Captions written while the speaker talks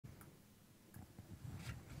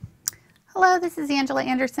Hello, this is Angela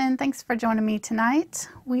Anderson. Thanks for joining me tonight.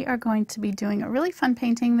 We are going to be doing a really fun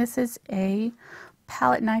painting. This is a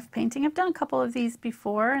palette knife painting. I've done a couple of these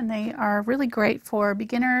before and they are really great for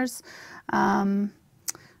beginners. You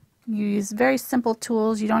use very simple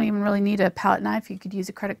tools. You don't even really need a palette knife. You could use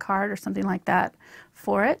a credit card or something like that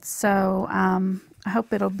for it. So I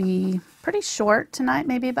hope it'll be pretty short tonight,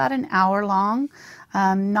 maybe about an hour long.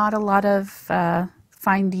 Not a lot of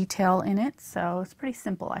fine detail in it, so it's pretty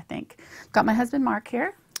simple, I think. Got my husband Mark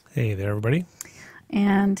here. Hey there, everybody.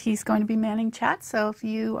 And he's going to be manning chat, so if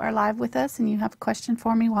you are live with us and you have a question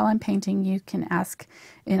for me while I'm painting, you can ask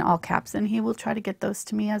in all caps, and he will try to get those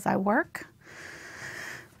to me as I work.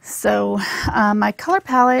 So my color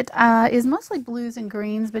palette is mostly blues and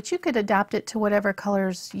greens, but you could adapt it to whatever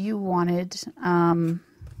colors you wanted. Well,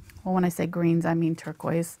 when I say greens, I mean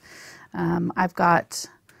turquoise. I've got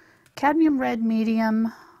Cadmium Red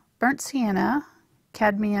Medium, Burnt Sienna,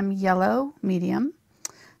 Cadmium Yellow Medium.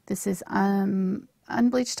 This is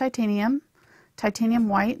Unbleached Titanium, Titanium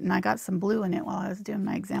White, and I got some blue in it while I was doing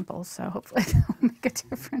my examples, so hopefully that will make a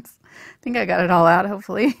difference. I think I got it all out,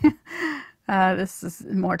 hopefully. This is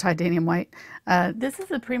more titanium white. This is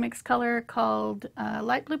a premixed color called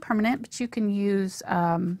Light Blue Permanent, but you can use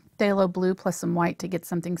Phthalo Blue plus some white to get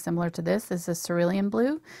something similar to this. This is Cerulean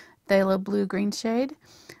Blue, Phthalo Blue green shade.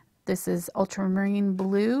 This is Ultramarine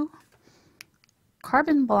Blue,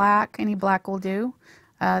 Carbon Black, any black will do.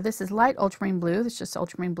 This is Light Ultramarine Blue, it's just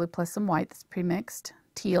Ultramarine Blue plus some white, that's premixed.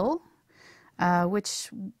 Teal,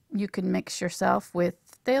 which you can mix yourself with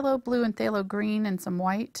Phthalo Blue and Phthalo Green and some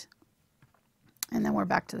white. And then we're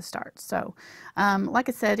back to the start. So like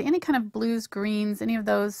I said, any kind of blues, greens, any of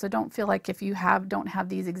those, so don't feel like if you don't have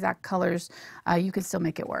these exact colors, you can still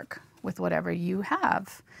make it work with whatever you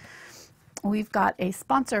have. We've got a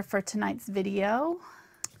sponsor for tonight's video.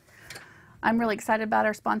 I'm really excited about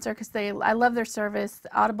our sponsor because I love their service.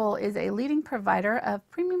 Audible is a leading provider of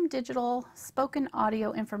premium digital spoken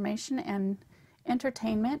audio information and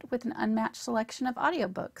entertainment with an unmatched selection of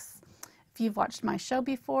audiobooks. If you've watched my show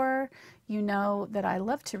before, you know that I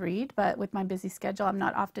love to read, but with my busy schedule, I'm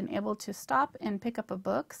not often able to stop and pick up a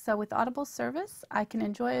book. So with Audible service, I can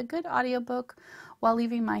enjoy a good audiobook while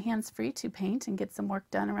leaving my hands free to paint and get some work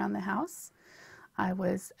done around the house. I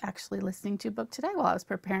was actually listening to a book today while I was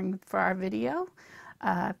preparing for our video.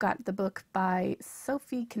 I've got the book by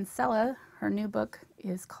Sophie Kinsella. Her new book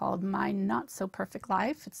is called My Not So Perfect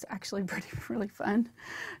Life. It's actually really fun.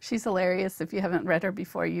 She's hilarious. If you haven't read her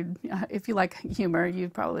before, if you like humor,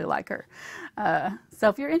 you'd probably like her. So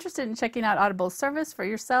if you're interested in checking out Audible's service for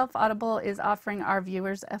yourself, Audible is offering our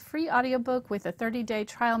viewers a free audiobook with a 30-day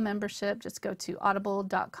trial membership. Just go to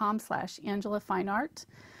audible.com/AngelaFineArt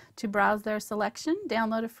to browse their selection,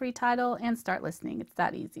 download a free title, and start listening. It's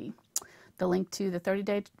that easy. The link to the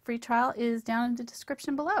 30-day free trial is down in the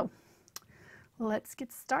description below. Let's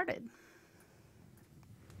get started.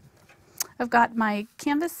 I've got my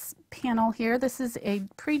canvas panel here. This is a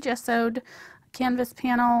pre-gessoed canvas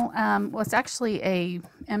panel. Well, it's actually a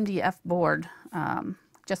MDF board,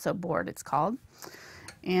 gesso board it's called.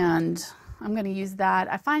 And I'm going to use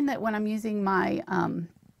that. I find that when I'm using my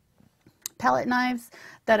palette knives,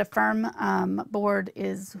 that a firm board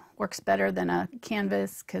works better than a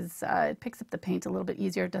canvas because it picks up the paint a little bit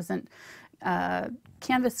easier. It doesn't.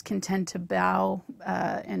 Canvas can tend to bow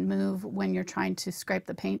and move when you're trying to scrape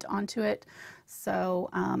the paint onto it. So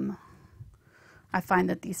I find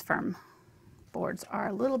that these firm boards are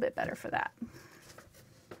a little bit better for that.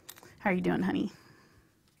 How are you doing, honey?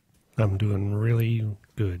 I'm doing really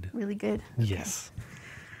good. Really good? Yes. Okay.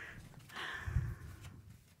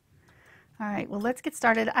 All right, well, let's get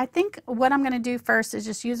started. I think what I'm going to do first is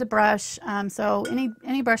just use a brush. So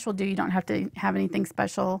any brush will do. You don't have to have anything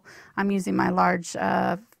special. I'm using my large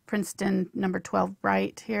Princeton number 12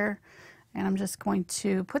 Bright here. And I'm just going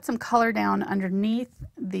to put some color down underneath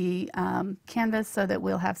the canvas so that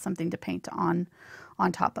we'll have something to paint on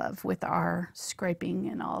top of with our scraping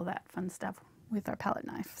and all that fun stuff with our palette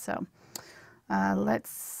knife. So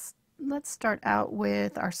let's start out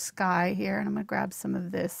with our sky here. And I'm going to grab some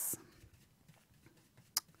of this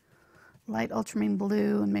light ultramarine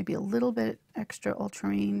blue and maybe a little bit extra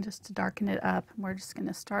ultramarine just to darken it up. We're just going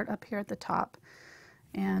to start up here at the top,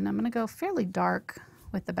 and I'm going to go fairly dark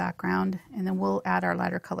with the background, and then we'll add our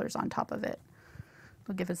lighter colors on top of it.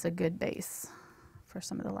 It'll give us a good base for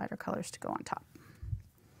some of the lighter colors to go on top.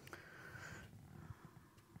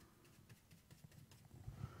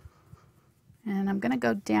 And I'm going to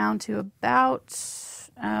go down to about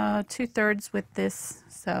 2/3 with this,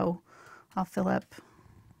 so I'll fill up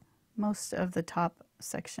most of the top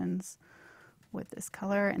sections with this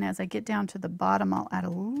color. And as I get down to the bottom, I'll add a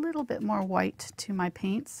little bit more white to my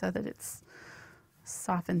paint so that it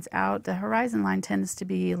softens out. The horizon line tends to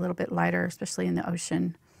be a little bit lighter, especially in the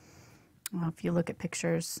ocean. If you look at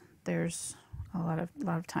pictures, there's a lot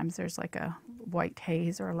of times there's like a white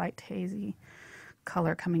haze or a light hazy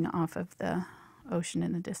color coming off of the ocean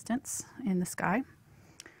in the distance in the sky.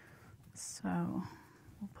 So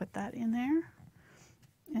we'll put that in there,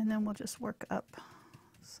 and then we'll just work up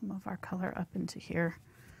some of our color up into here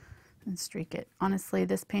and streak it. Honestly,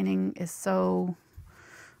 this painting is so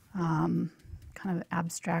kind of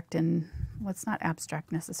abstract, and well, it's not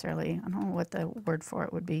abstract necessarily. I don't know what the word for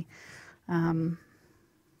it would be.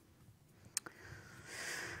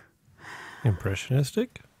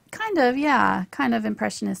 Impressionistic? Kind of, yeah, kind of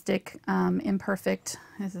impressionistic. Imperfect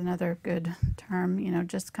is another good term, you know,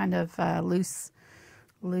 just kind of loose,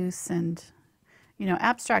 and, you know,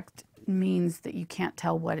 abstract means that you can't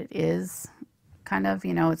tell what it is, kind of,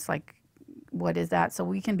 you know, it's like, what is that? So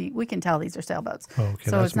we can tell these are sailboats. Oh, okay,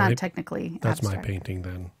 so it's not technically that's abstract. my painting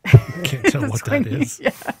then. Can't tell what that is.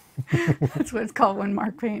 Yeah, that's what it's called when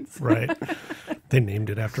Mark paints. Right. They named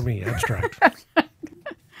it after me, abstract.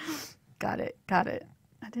 Got it. I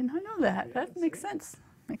did not know that. That makes sense.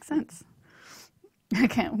 I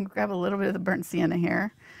can't grab a little bit of the burnt sienna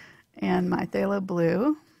here and my phthalo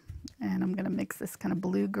blue, and I'm going to mix this kind of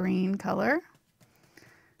blue-green color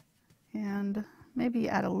and maybe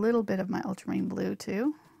add a little bit of my ultramarine blue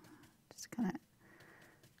too. Just kind of,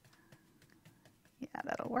 yeah,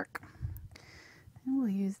 that'll work. And we'll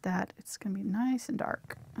use that. It's going to be nice and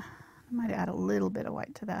dark. I might add a little bit of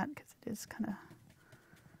white to that because it is kind of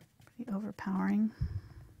pretty overpowering.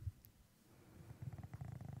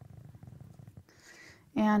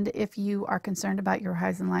 And if you are concerned about your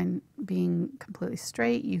horizon line being completely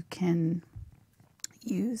straight, you can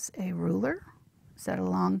use a ruler, set it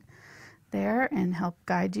along there and help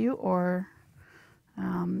guide you, or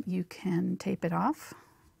you can tape it off.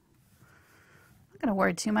 I'm not going to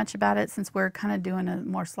worry too much about it since we're kind of doing a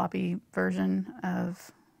more sloppy version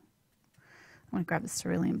of, I'm going to grab the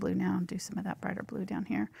Cerulean Blue now and do some of that brighter blue down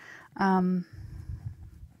here. The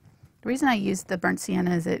reason I used the burnt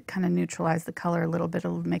sienna is it kind of neutralized the color a little bit.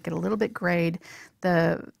 It'll make it a little bit grayed.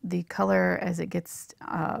 The color as it gets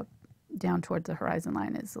down towards the horizon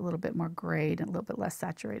line is a little bit more grayed and a little bit less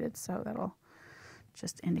saturated, so that'll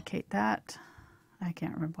just indicate that. I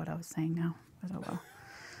can't remember what I was saying now, but oh well.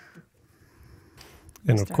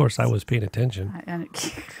 And of course I was paying attention.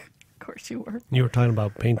 Of course you were. You were talking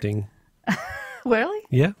about painting. Really?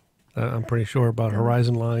 Yeah. I'm pretty sure about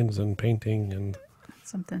horizon lines and painting and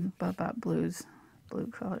something about blue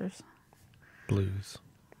colors. Blues.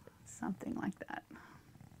 Something like that.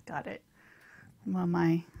 Got it. Well,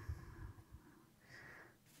 my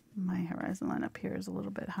horizon line up here is a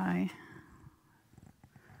little bit high. So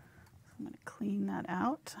I'm going to clean that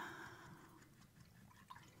out.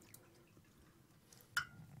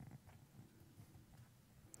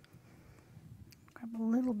 Grab a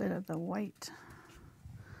little bit of the white.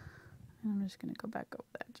 And I'm just going to go back over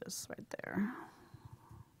that just right there.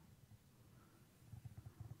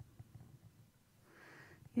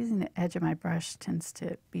 Using the edge of my brush tends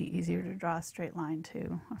to be easier to draw a straight line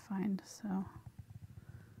too, I find, so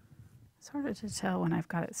it's harder to tell when I've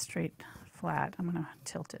got it straight flat. I'm going to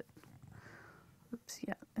tilt it. Oops,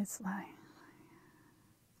 yeah, it's lying.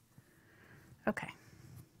 Okay,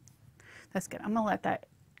 that's good. I'm going to let that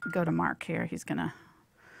go to Mark here. He's going to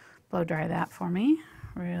blow dry that for me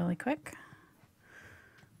really quick.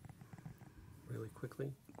 Really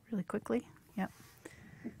quickly? Really quickly, yep.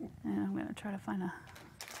 And I'm going to try to find a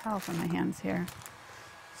towel for my hands here.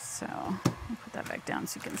 So I'll put that back down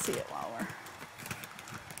so you can see it while we're...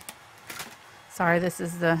 Sorry, this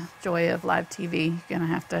is the joy of live TV. You're going to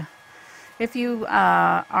have to... If you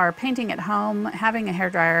are painting at home, having a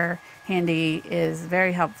hairdryer handy is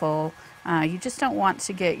very helpful. You just don't want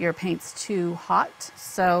to get your paints too hot.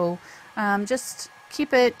 So just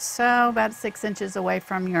keep it about 6 inches away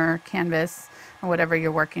from your canvas or whatever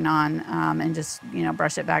you're working on, and just, you know,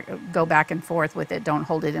 brush it back, go back and forth with it. Don't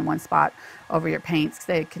hold it in one spot over your paints, 'cause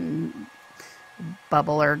they can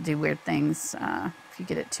bubble or do weird things if you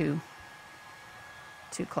get it too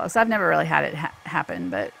close. I've never really had it happen,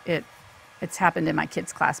 but it's happened in my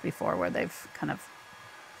kids' class before where they've kind of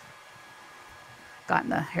gotten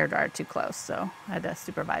the hairdryer too close, so I had to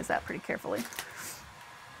supervise that pretty carefully.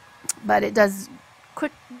 But it does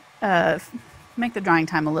make the drying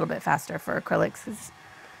time a little bit faster for acrylics, 'cause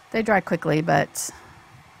they dry quickly, but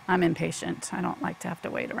I'm impatient. I don't like to have to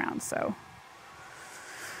wait around, so.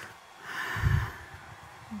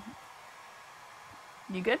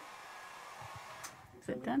 You good? Is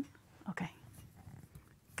it done? Okay.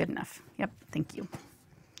 good enough. Yep, thank you.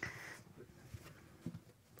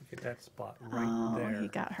 Look at that spot right there. Oh, he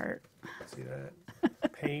got hurt. See that?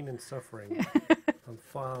 Pain and suffering. I'm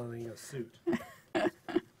filing a suit.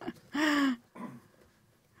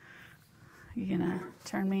 You gonna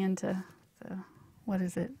turn me into the, what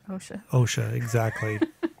is it, OSHA? OSHA, exactly.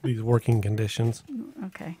 These working conditions.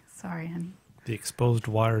 Okay, sorry, honey. The exposed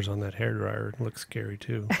wires on that hairdryer look scary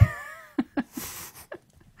too.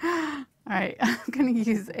 All right, I'm going to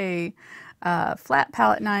use a flat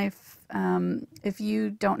palette knife. If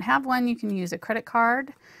you don't have one, you can use a credit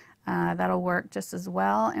card. That'll work just as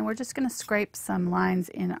well. And we're just going to scrape some lines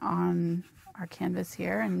in on our canvas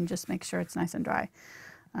here and just make sure it's nice and dry.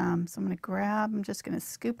 So I'm going to I'm just going to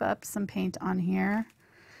scoop up some paint on here.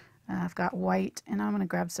 I've got white, and I'm going to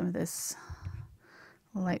grab some of this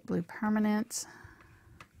light blue permanent.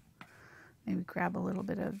 Maybe grab a little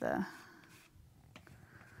bit of the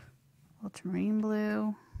Ultramarine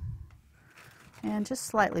Blue. And just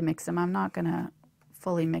slightly mix them. I'm not going to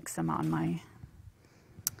fully mix them on my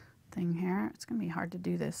thing here. It's going to be hard to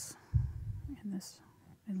do this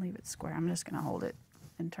and leave it square. I'm just going to hold it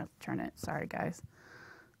and turn it. Sorry, guys.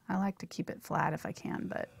 I like to keep it flat if I can,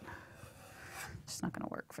 but it's just not going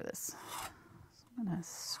to work for this. So I'm going to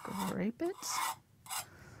scrape it.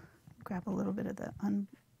 Grab a little bit of the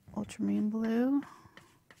Ultramarine Blue.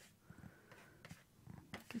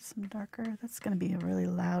 Get some darker. That's going to be a really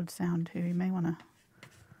loud sound too. You may want to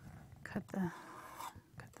cut the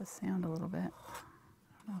sound a little bit.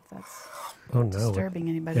 I don't know if that's disturbing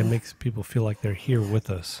anybody. It makes people feel like they're here with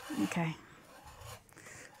us. Okay.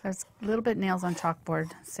 There's a little bit nails on chalkboard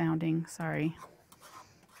sounding. Sorry.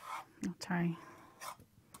 I'll try.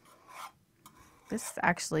 This is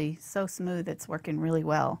actually so smooth. It's working really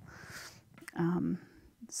well.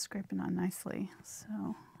 Scraping on nicely.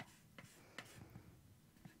 So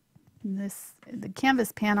the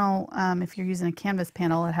canvas panel, if you're using a canvas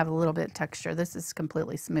panel, it'll have a little bit of texture. This is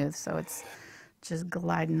completely smooth, so it's just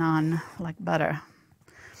gliding on like butter.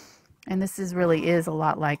 And this really is a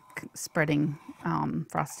lot like spreading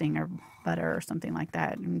frosting or butter or something like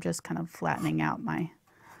that. I'm just kind of flattening out my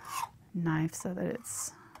knife so that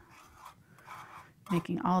it's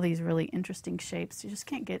making all these really interesting shapes. You just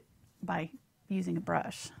can't get by using a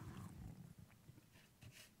brush.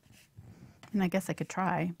 And I guess I could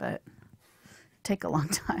try, but it'd take a long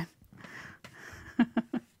time.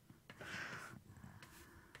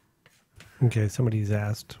 Okay, somebody's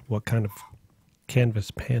asked, what kind of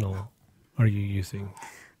canvas panel are you using?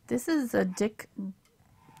 This is a Dick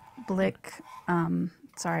Blick.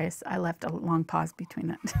 Sorry, I left a long pause between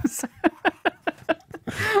it.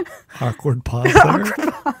 Awkward pause there.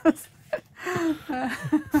 Awkward pause.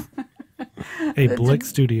 Hey, Blick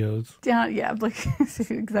Studios. Yeah, Blick.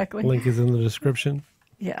 Exactly. Link is in the description.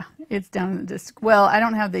 Yeah, it's down in the well, I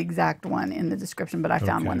don't have the exact one in the description, but I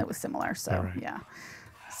found one that was similar. So right. Yeah,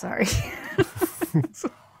 sorry.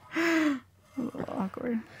 A little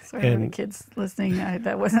awkward. Sorry for the kids listening.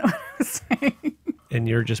 That wasn't what I was saying. And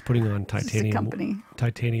you're just putting on titanium. Company.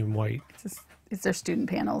 Titanium white. It's their student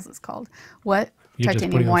panels. It's called what? You're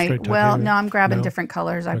titanium white. Well, no, I'm grabbing No? different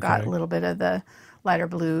colors. I've got a little bit of the lighter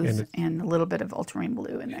blues and a little bit of ultramarine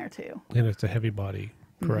blue in there too. And it's a heavy body,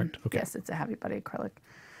 correct? Mm-hmm. Okay. Yes, it's a heavy body acrylic.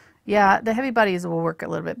 Yeah, the heavy bodies will work a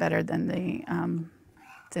little bit better than the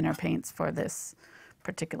thinner paints for this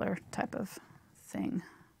particular type of thing.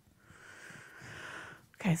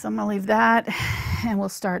 Okay, so I'm going to leave that and we'll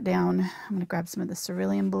start down. I'm going to grab some of the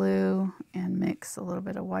Cerulean Blue and mix a little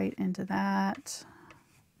bit of white into that.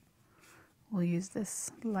 We'll use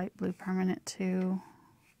this light blue permanent too.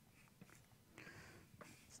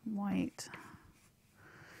 Some white.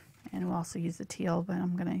 And we'll also use the teal, but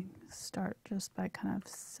I'm going to start just by kind of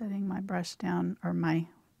setting my brush down, or my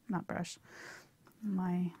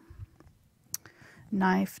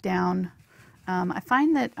knife down. I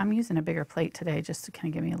find that I'm using a bigger plate today just to kind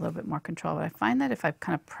of give me a little bit more control, but I find that if I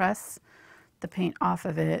kind of press the paint off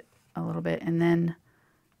of it a little bit and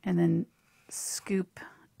then scoop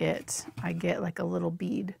it, I get like a little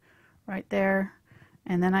bead right there,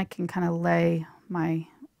 and then I can kind of lay my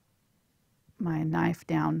knife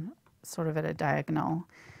down sort of at a diagonal,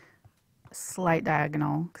 slight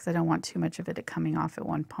diagonal, because I don't want too much of it coming off at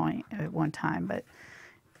one time, but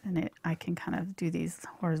then I can kind of do these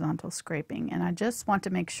horizontal scraping. And I just want to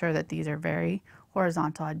make sure that these are very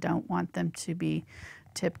horizontal. I don't want them to be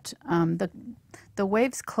tipped. The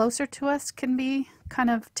waves closer to us can be kind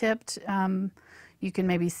of tipped. You can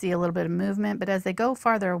maybe see a little bit of movement, but as they go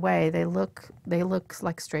farther away, they look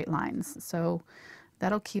like straight lines. So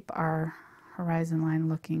that'll keep our horizon line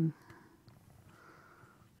looking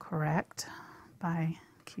correct by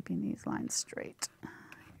keeping these lines straight.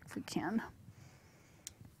 if we can.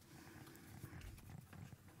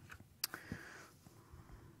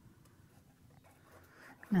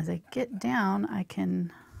 And as I get down, I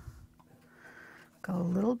can go a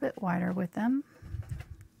little bit wider with them.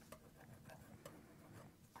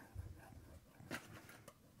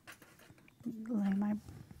 Lay my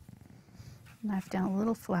knife down a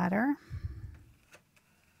little flatter.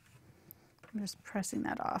 I'm just pressing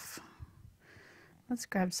that off. Let's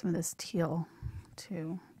grab some of this teal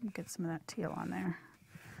too. Get some of that teal on there.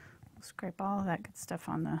 We'll scrape all of that good stuff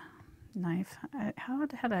on the knife. How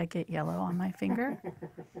did I get yellow on my finger?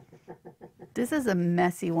 This is a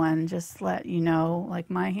messy one, just to let you know. Like,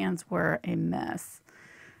 my hands were a mess.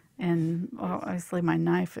 And obviously my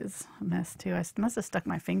knife is a mess too. I must have stuck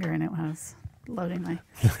my finger in it when I was loading my...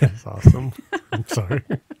 That's awesome. I'm sorry.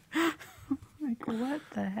 Like, what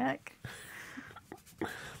the heck?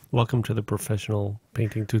 Welcome to the professional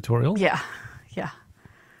painting tutorial. Yeah, yeah.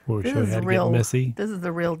 Where we show you how to get messy. This is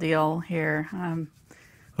the real deal here.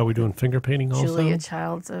 Are we doing finger painting also? Julia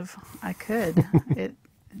Childs of... I could. It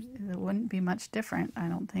wouldn't be much different, I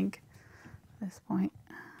don't think, at this point.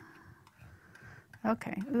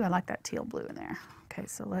 Okay. Ooh, I like that teal blue in there. Okay,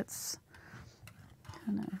 so let's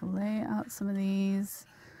kind of lay out some of these.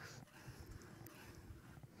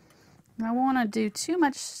 I don't want to do too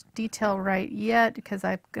much detail right yet because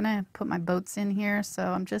I'm going to put my boats in here, so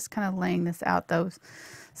I'm just kind of laying this out though,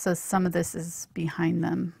 so some of this is behind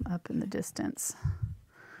them up in the distance.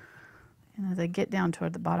 And as I get down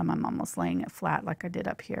toward the bottom, I'm almost laying it flat like I did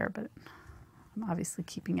up here, but I'm obviously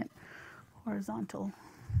keeping it horizontal.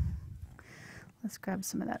 Let's grab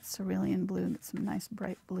some of that cerulean blue and get some nice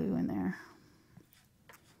bright blue in there.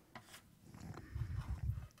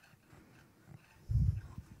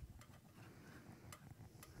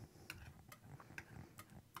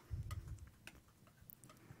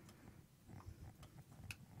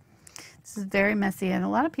 This is very messy, and a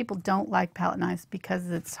lot of people don't like palette knives because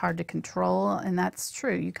it's hard to control, and that's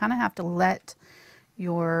true. You kind of have to let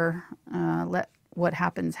your let what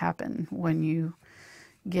happens happen when you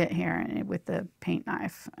get here with the paint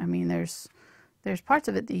knife. I mean, there's parts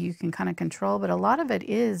of it that you can kind of control, but a lot of it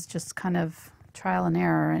is just kind of trial and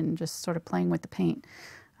error and just sort of playing with the paint.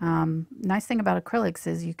 Nice thing about acrylics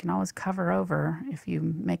is you can always cover over if you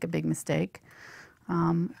make a big mistake.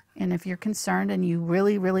 And if you're concerned and you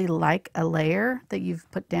really, really like a layer that you've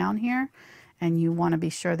put down here and you want to be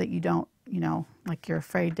sure that you don't, you know, like you're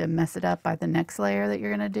afraid to mess it up by the next layer that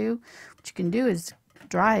you're going to do, what you can do is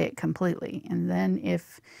dry it completely. And then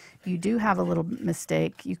if you do have a little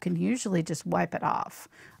mistake, you can usually just wipe it off.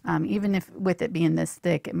 Even if with it being this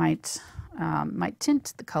thick, it might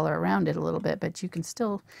tint the color around it a little bit, but you can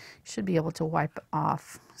still, should be able to wipe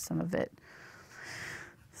off some of it.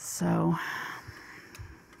 So...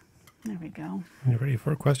 there we go. You ready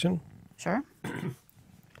for a question? Sure.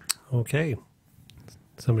 Okay.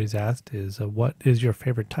 Somebody's asked what is your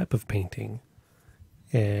favorite type of painting?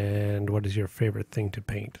 And what is your favorite thing to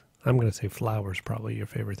paint? I'm going to say flowers probably your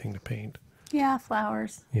favorite thing to paint. Yeah,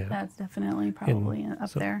 flowers. Yeah. That's definitely probably up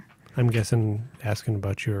there. I'm guessing asking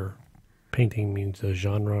about your painting means a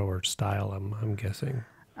genre or style, I'm guessing.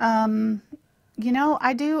 You know,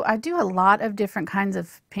 I do a lot of different kinds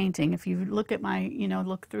of painting. If you look at my, you know,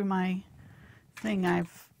 look through my thing,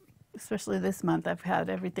 especially this month, I've had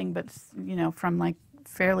everything but, you know, from like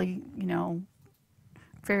fairly, you know,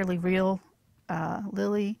 fairly real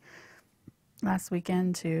lily last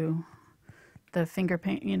weekend to the finger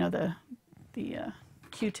paint, you know, the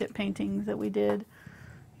Q-tip paintings that we did,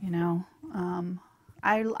 you know.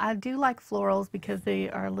 I do like florals because they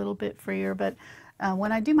are a little bit freer, but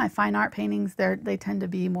when I do my fine art paintings, they tend to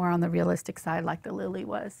be more on the realistic side like the lily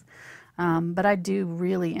was. But I do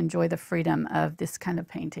really enjoy the freedom of this kind of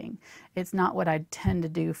painting. It's not what I tend to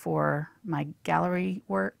do for my gallery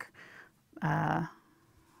work. I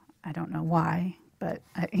don't know why, but,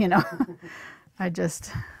 you know, I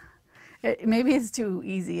just, maybe it's too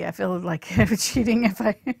easy. I feel like I'm cheating if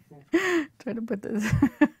I try to put this.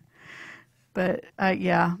 But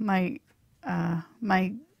yeah, my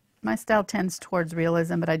style tends towards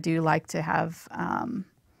realism, but I do like to have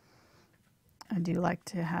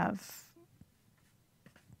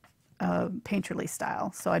a painterly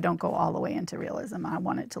style. So I don't go all the way into realism. I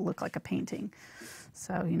want it to look like a painting.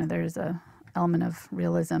 So, you know, there's a element of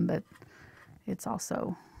realism, but it's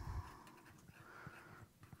also,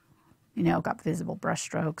 you know, got visible brush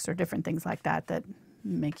strokes or different things like that that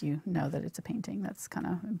make you know that it's a painting. That's kind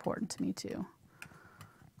of important to me too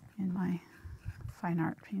in my fine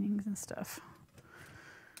art paintings and stuff.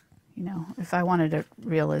 You know, if I wanted a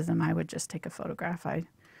realism, I would just take a photograph.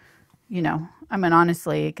 You know, I mean,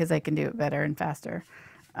 honestly, because I can do it better and faster.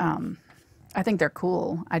 I think they're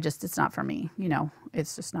cool. It's not for me, you know,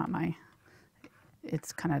 it's just not my,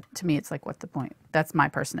 it's kind of, to me, it's like, what's the point? That's my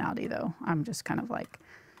personality though. I'm just kind of like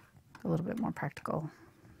a little bit more practical.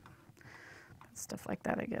 Stuff like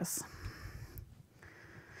that, I guess.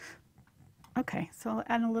 Okay, so I'll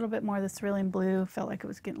add a little bit more of the Cerulean Blue. Felt like it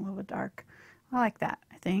was getting a little bit dark. I like that,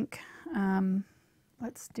 I think.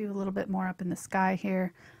 Let's do a little bit more up in the sky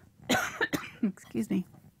here. Excuse me.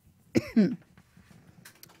 I'm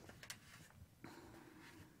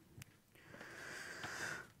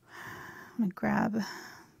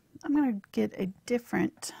going to get a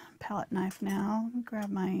different palette knife now. Grab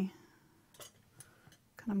my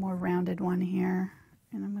kind of more rounded one here,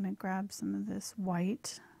 and I'm going to grab some of this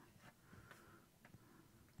white.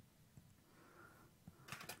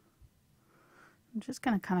 I'm just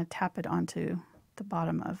going to kind of tap it onto the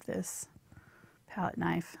bottom of this palette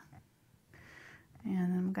knife,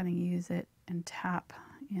 and I'm going to use it and tap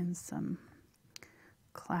in some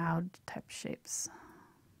cloud type shapes.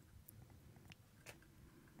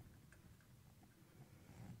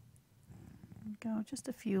 Go just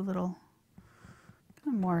a few little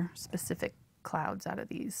kind of more specific clouds out of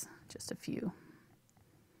these, just a few.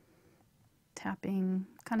 Tapping,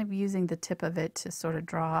 kind of using the tip of it to sort of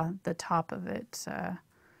draw the top of it,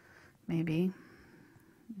 maybe,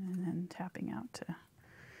 and then tapping out to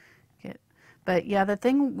get. But yeah, the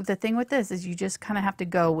thing with this is you just kind of have to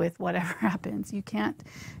go with whatever happens. You can't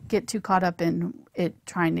get too caught up in it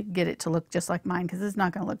trying to get it to look just like mine, because it's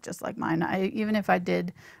not going to look just like mine. Even if I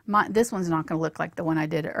did, this one's not going to look like the one I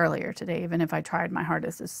did earlier today. Even if I tried my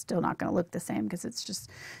hardest, it's still not going to look the same, because it's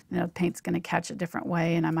just, you know, paint's going to catch a different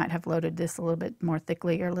way, and I might have loaded this a little bit more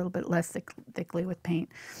thickly or a little bit less thickly with paint.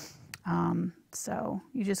 So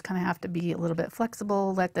you just kind of have to be a little bit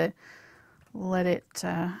flexible. Let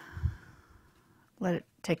it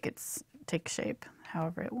take shape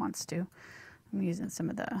however it wants to. I'm using some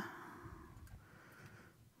of the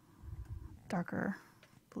darker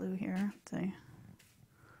blue here, the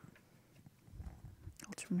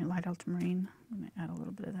light ultramarine. I'm going to add a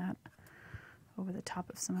little bit of that over the top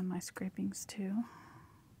of some of my scrapings too.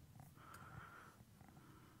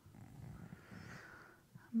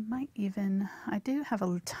 I do have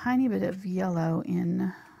a tiny bit of yellow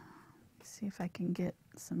in. See if I can get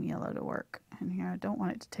some yellow to work in here. I don't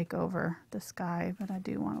want it to take over the sky, but I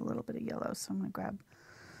do want a little bit of yellow, so I'm going to grab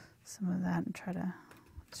some of that and try to,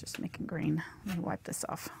 it's just making green. Let me wipe this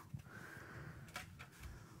off.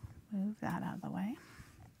 Move that out of the way.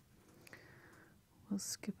 We'll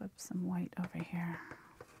scoop up some white over here.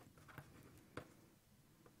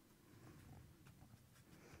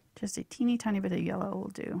 Just a teeny tiny bit of yellow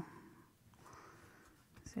will do.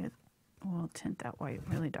 See, it will tint that white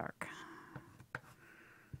really dark.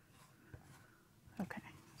 Okay,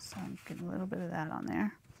 so I'm getting a little bit of that on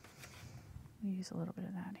there. We'll use a little bit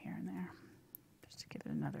of that here and there, just to give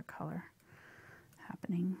it another color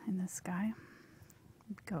happening in the sky.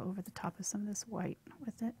 Go over the top of some of this white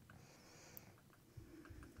with it.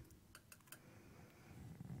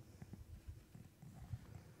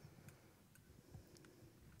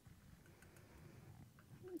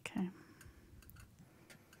 Okay.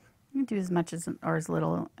 You can do as much as or as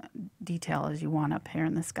little detail as you want up here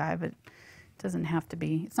in the sky, but it doesn't have to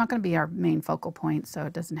be, it's not going to be our main focal point, so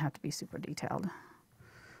it doesn't have to be super detailed.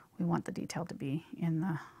 We want the detail to be in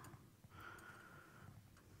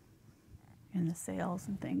the sails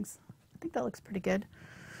and things. I think that looks pretty good.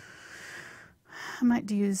 I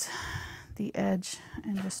might use the edge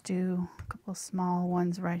and just do a couple small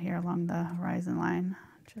ones right here along the horizon line,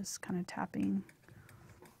 just kind of tapping.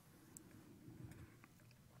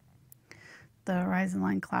 The horizon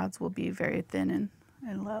line clouds will be very thin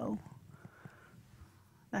and low.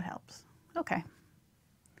 That helps. Okay.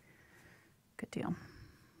 Good deal.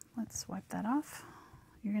 Let's wipe that off.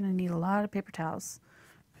 You're going to need a lot of paper towels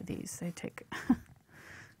for these. They take,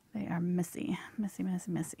 they are messy, messy,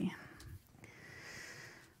 messy, messy.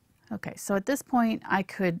 Okay, so at this point I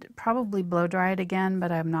could probably blow dry it again, but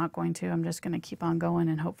I'm not going to. I'm just going to keep on going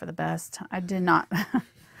and hope for the best. I did not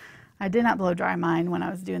I did not blow dry mine when I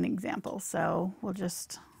was doing the example, so we'll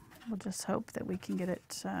just hope that we can get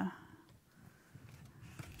it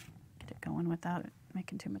going without it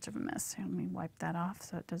making too much of a mess. Here, let me wipe that off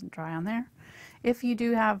so it doesn't dry on there. If you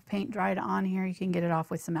do have paint dried on here, you can get it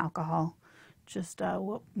off with some alcohol. Just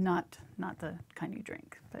not the kind you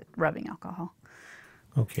drink, but rubbing alcohol.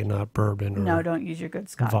 Okay, not bourbon or no, don't use your good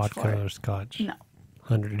scotch vodka or scotch. No.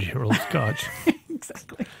 100-year-old scotch.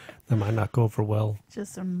 Exactly. That might not go over well.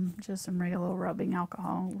 Just some regular rubbing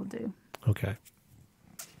alcohol will do. Okay.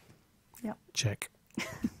 Yep. Check.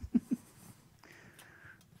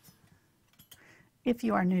 If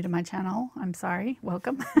you are new to my channel, I'm sorry.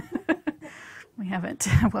 Welcome. We haven't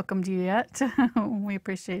welcomed you yet. We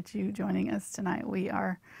appreciate you joining us tonight. We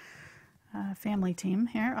are a family team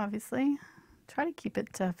here, obviously. Try to keep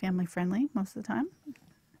it family friendly most of the time.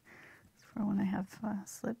 For when I have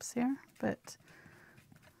slips here, but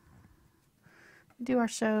we do our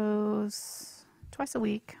shows twice a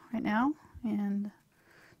week right now, and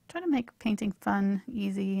try to make painting fun,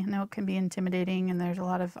 easy. I know it can be intimidating, and there's a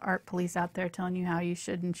lot of art police out there telling you how you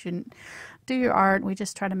should and shouldn't do your art. We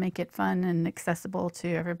just try to make it fun and accessible to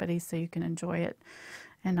everybody so you can enjoy it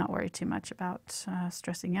and not worry too much about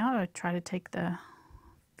stressing out. I try to take the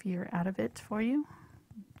fear out of it for you,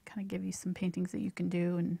 kind of give you some paintings that you can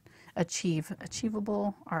do and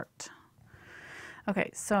achievable art.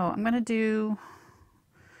 Okay, so I'm going to do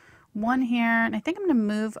one here, and I think I'm going to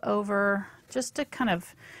move over just to kind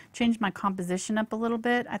of change my composition up a little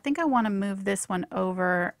bit. I think I want to move this one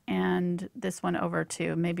over and this one over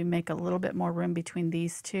too. Maybe make a little bit more room between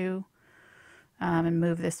these two, and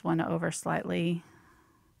move this one over slightly.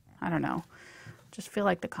 I don't know. Just feel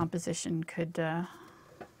like the composition could do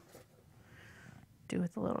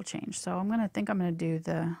with a little change. So I'm going to do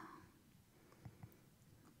the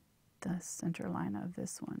center line of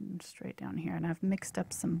this one straight down here, and I've mixed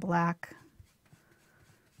up some black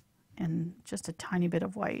and just a tiny bit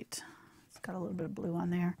of white. It's got a little bit of blue on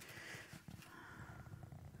there,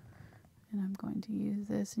 and I'm going to use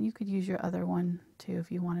this, and you could use your other one too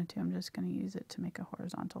if you wanted to. I'm just going to use it to make a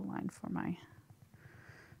horizontal line for my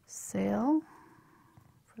sail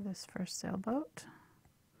for this first sailboat.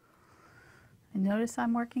 And notice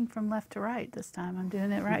I'm working from left to right this time. I'm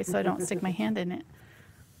doing it right so I don't stick my hand in it.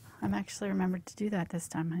 I'm actually remembered to do that this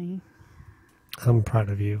time, honey. I'm proud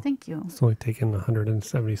of you. Thank you. It's only taken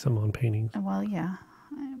 170 some on paintings. Well, yeah.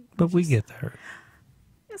 But we get there.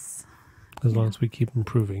 Yes. As long as we keep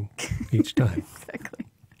improving each time. Exactly.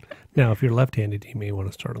 Now, if you're left-handed, you may want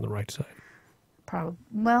to start on the right side. Probably.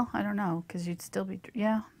 Well, I don't know, because you'd still be...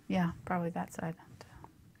 Yeah, probably that side.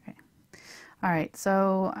 Okay. All right,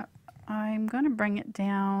 so I'm going to bring it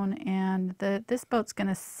down, and this boat's going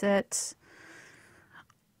to sit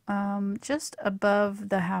just above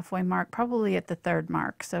the halfway mark, probably at the third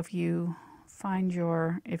mark. So if you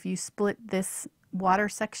split this water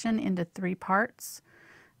section into 3 parts,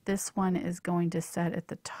 this one is going to set at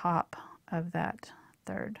the top of that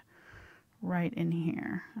third, right in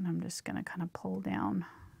here. And I'm just going to kind of pull down.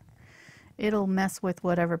 It'll mess with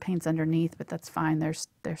whatever paint's underneath, but that's fine. They're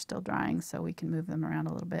still drying, so we can move them around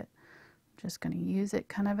a little bit. I'm just going to use it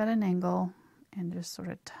kind of at an angle and just sort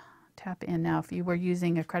of tap in. Now, if you were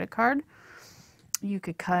using a credit card, you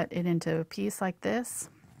could cut it into a piece like this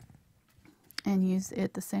and use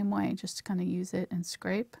it the same way. Just kind of use it and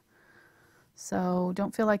scrape. So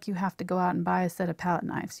don't feel like you have to go out and buy a set of palette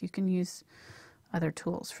knives. You can use other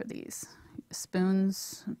tools for these.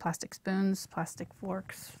 Spoons, plastic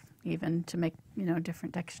forks, even to make,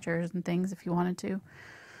 different textures and things if you wanted to.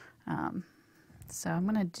 So I'm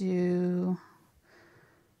going to do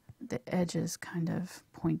the edges kind of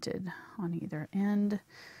pointed on either end,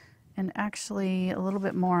 and actually a little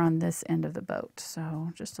bit more on this end of the boat.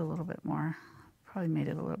 So just a little bit more. Probably made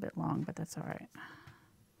it a little bit long, but that's all right.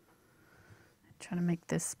 Try to make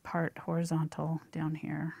this part horizontal down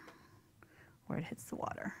here where it hits the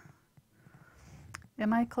water.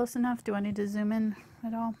 Am I close enough? Do I need to zoom in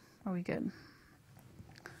at all? Are we good?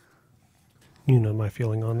 You know my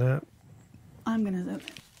feeling on that. I'm going to zoom in.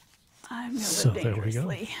 I'm going to So go there we go.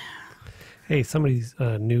 dangerously. Hey, somebody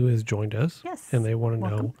new has joined us. Yes. And they want to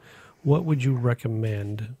Welcome. know, what would you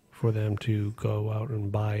recommend for them to go out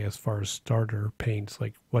and buy as far as starter paints?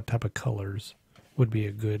 Like, what type of colors would be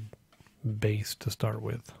a good base to start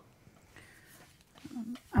with?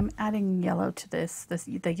 I'm adding yellow to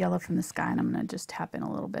the yellow from the sky, and I'm going to just tap in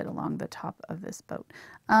a little bit along the top of this boat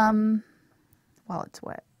while it's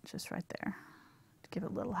wet, just right there, to give it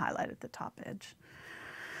a little highlight at the top edge.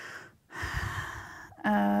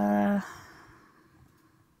 Let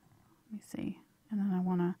me see, and then I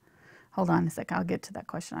want to hold on a second. I'll get to that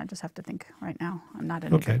question. I just have to think right now. I'm not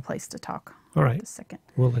in a good place to talk. All right. Just a second.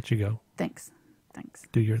 We'll let you go. Thanks.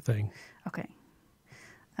 Do your thing. Okay.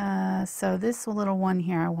 So this little one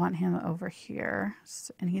here, I want him over here,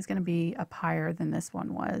 and he's going to be up higher than this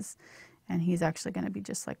one was, and he's actually going to be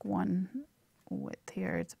just like one width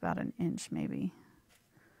here. It's about an inch maybe,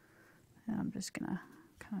 and I'm just going to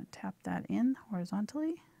kind of tap that in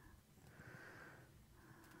horizontally.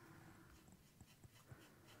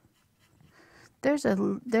 There's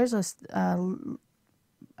a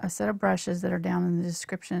set of brushes that are down in the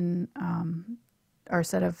description, or a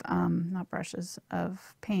set of not brushes,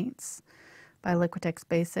 of paints by Liquitex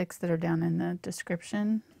Basics that are down in the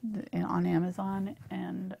description on Amazon.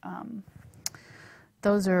 And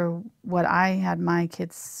those are what I had my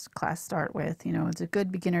kids' class start with. You know, it's a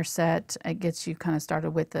good beginner set. It gets you kind of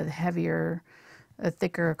started with the heavier,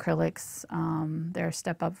 thicker acrylics. They're a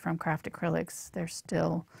step up from craft acrylics. They're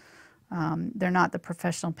still, they're not the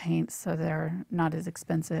professional paints, so they're not as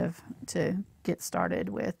expensive to get started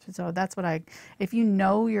with. So that's what if you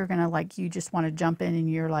know you're going to, like, you just want to jump in and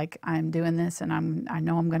you're like, I'm doing this and I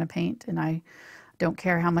know I'm going to paint and I don't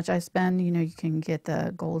care how much I spend, you know, you can get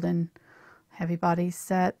the golden heavy body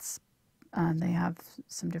sets. They have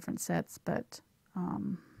some different sets, but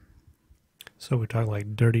so we're talking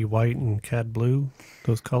like dirty white and cad blue,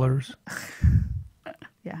 those colors?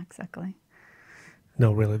 Yeah, exactly.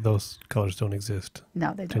 No, really, those colors don't exist.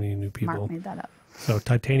 No, they to don't. any new people. Mark made that up. So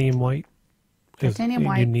titanium white Titanium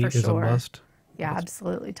white unique, for is sure. a must? Yeah,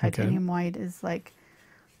 absolutely. Titanium white is like,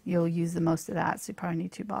 you'll use the most of that, so you probably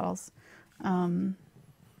need 2 bottles.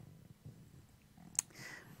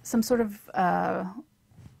 Some sort of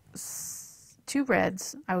 2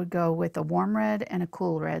 reds, I would go with a warm red and a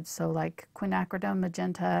cool red. So like quinacridone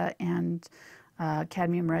magenta and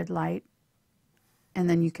cadmium red light. And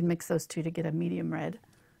then you can mix those 2 to get a medium red.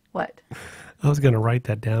 What? I was going to write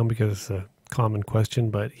that down because it's a common question,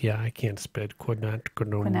 but yeah, I can't spell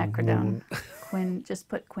quinacridone. Just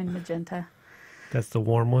put quin magenta. That's the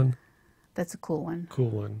warm one? That's a cool one. Cool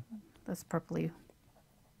one. That's purpley.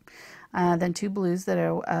 Then 2 blues that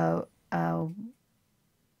are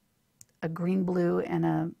a green blue and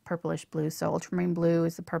a purplish blue. So ultramarine blue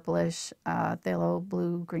is the purplish. Phthalo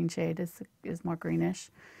blue green shade is more greenish.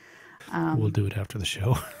 We'll do it after the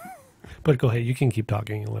show. But go ahead, you can keep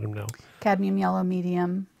talking and let them know. Cadmium Yellow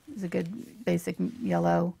Medium is a good basic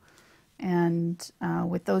yellow. And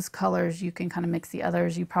with those colors, you can kind of mix the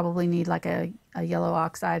others. You probably need like a yellow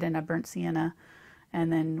oxide and a burnt sienna.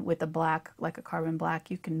 And then with a black, like a carbon black,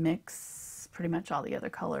 you can mix pretty much all the other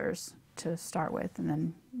colors to start with, and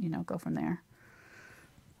then, you know, go from there.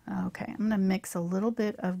 Okay, I'm going to mix a little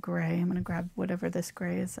bit of gray. I'm going to grab whatever this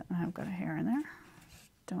gray is. I've got a hair in there.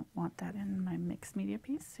 Don't want that in my mixed media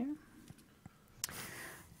piece here.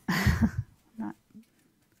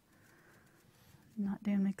 Not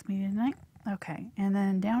doing mixed media tonight. Okay, and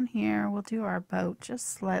then down here we'll do our boat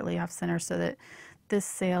just slightly off center so that this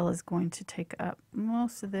sail is going to take up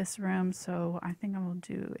most of this room, so I think I will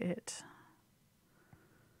do it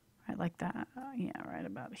right like that. Yeah, right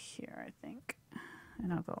about here, I think.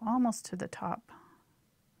 And I'll go almost to the top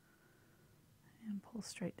and pull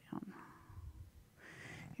straight down.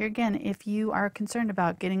 Here again, if you are concerned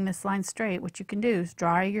about getting this line straight, what you can do is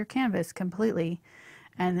dry your canvas completely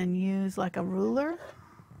and then use like a ruler.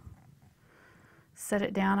 Set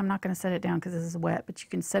it down. I'm not going to set it down because this is wet, but you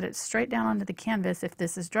can set it straight down onto the canvas if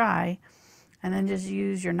this is dry, and then just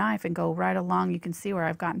use your knife and go right along. You can see where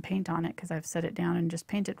I've gotten paint on it because I've set it down and just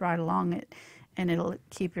paint it right along it, and it'll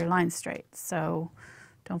keep your line straight. So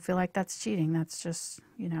don't feel like that's cheating. That's just,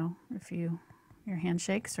 you know, if your hand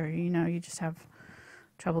shakes or, you know, you just have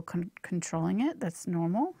trouble controlling it, that's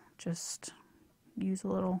normal. Just use a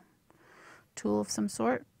little tool of some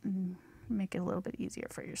sort and make it a little bit easier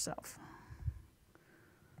for yourself.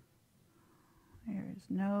 There is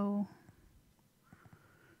no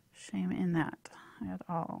shame in that at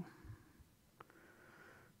all.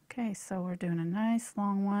 Okay, so we're doing a nice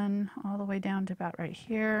long one all the way down to about right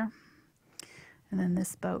here. And then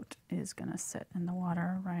this boat is going to sit in the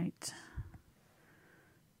water right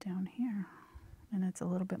down here. And it's a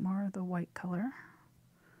little bit more of the white color.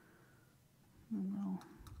 And we'll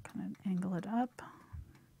kind of angle it up.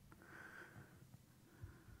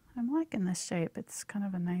 I'm liking this shape. It's kind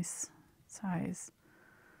of a nice size.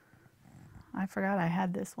 I forgot I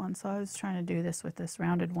had this one, so I was trying to do this with this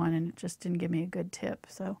rounded one, and it just didn't give me a good tip.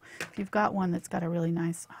 So if you've got one that's got a really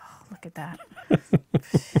nice, oh, look at that.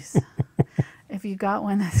 If you've got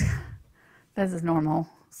one this is normal.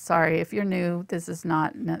 Sorry, if you're new, this is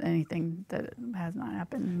not anything that has not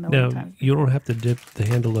happened a million times. You don't have to dip the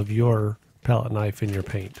handle of your palette knife in your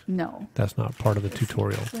paint. No. That's not part of the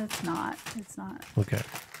tutorial. It's not. It's not. Okay.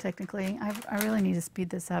 Technically, I really need to speed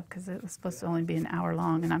this up because it was supposed to only be an hour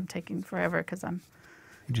long, and I'm taking forever because I'm...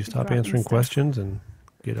 Would you stop answering questions and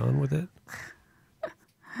get on with it?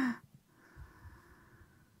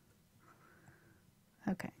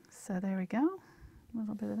 Okay, so there we go. A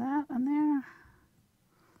little bit of that on there.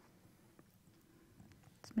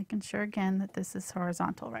 Just making sure again that this is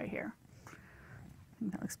horizontal right here. I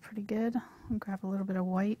think that looks pretty good. I'll grab a little bit of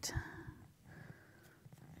white.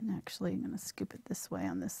 And actually, I'm going to scoop it this way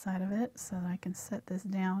on this side of it so that I can set this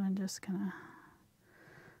down and just kind of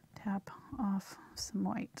tap off some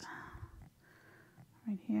white.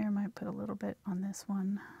 right here. I might put a little bit on this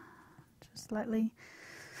one, just slightly.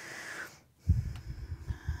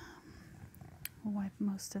 We'll wipe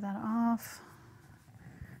most of that off.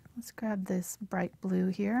 Let's grab this bright blue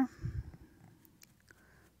here.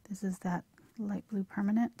 This is that light blue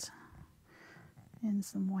permanent and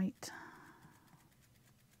some white.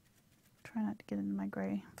 Try not to get into my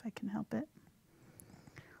gray if I can help it.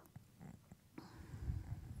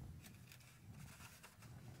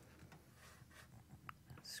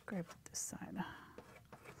 Scrape this side.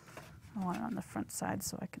 I want it on the front side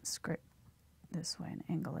so I can scrape this way and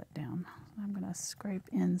angle it down. So I'm going to scrape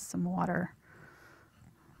in some water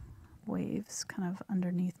waves kind of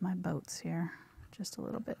underneath my boats here, just a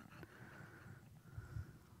little bit.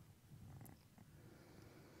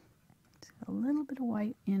 A little bit of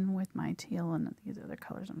white in with my teal and these other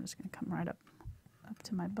colors. I'm just going to come right up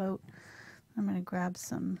to my boat. I'm going to grab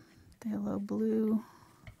some Phthalo Blue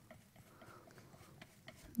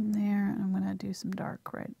in there, and I'm going to do some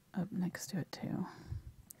dark right up next to it too.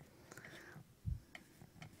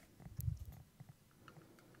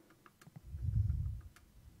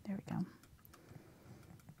 There we go.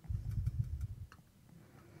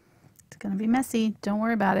 It's going to be messy. Don't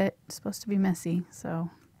worry about it. It's supposed to be messy, so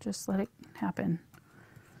just let it happen.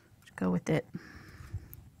 Just go with it.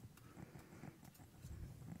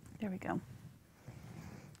 There we go.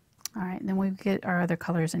 All right, and then we get our other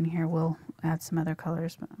colors in here. We'll add some other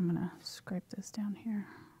colors, but I'm going to scrape this down here.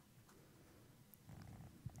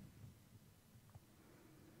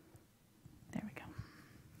 There we go.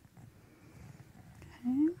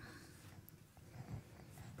 Okay.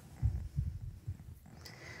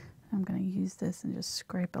 I'm going to use this and just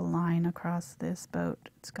scrape a line across this boat.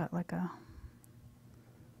 It's got like a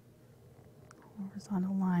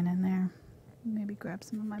horizontal line in there. Maybe grab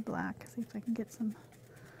some of my black, see if I can get some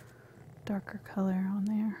darker color on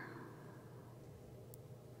there.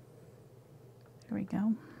 There we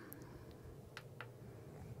go.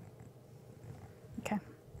 Okay.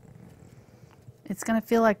 It's going to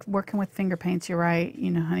feel like working with finger paints, you're right.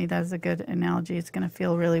 You know, honey, that's a good analogy. It's going to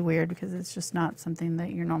feel really weird because it's just not something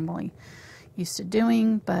that you're normally used to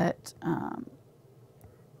doing, but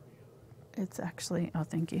it's actually, oh,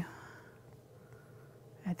 thank you.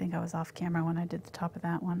 I think I was off camera when I did the top of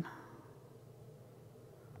that one.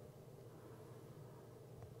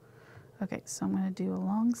 Okay, so I'm going to do a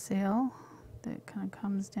long sail that kind of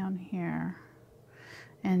comes down here.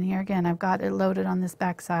 And here again, I've got it loaded on this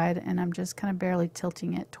back side, and I'm just kind of barely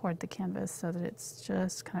tilting it toward the canvas so that it's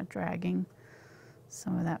just kind of dragging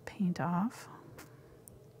some of that paint off.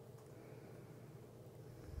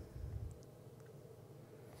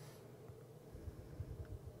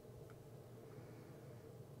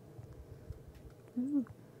 Ooh.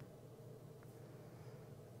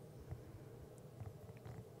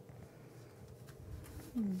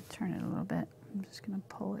 Turn it a little bit. I'm just going to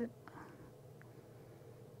pull it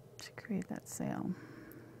to create that sail.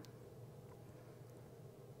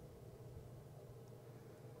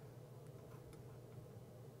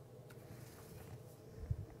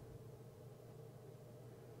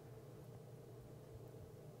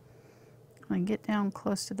 When I get down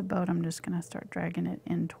close to the boat, I'm just going to start dragging it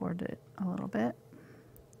in toward it a little bit.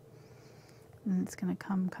 And it's going to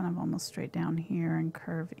come kind of almost straight down here and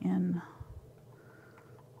curve in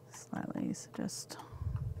slightly. So just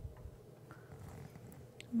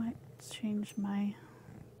might change my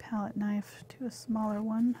palette knife to a smaller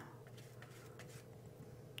one.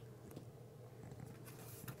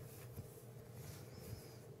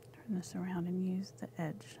 Turn this around and use the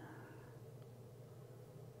edge.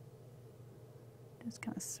 Just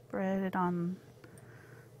kind of spread it on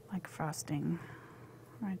like frosting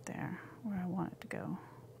right there where I want it to go.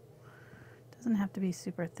 It doesn't have to be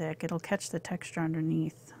super thick. It'll catch the texture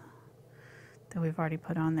underneath that we've already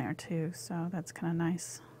put on there too, so that's kind of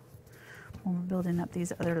nice when we're building up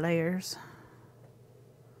these other layers.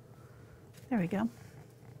 There we go.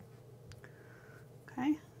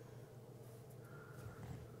 Okay.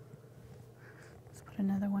 Let's put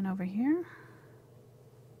another one over here.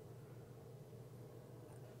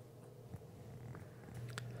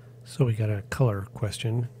 So we got a color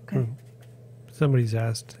question. Okay. Somebody's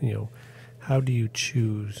asked, you know, how do you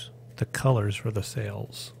choose the colors for the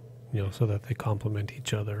sails, you know, so that they complement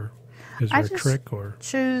each other? Is there a trick or?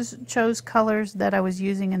 Chose colors that I was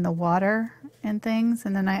using in the water and things,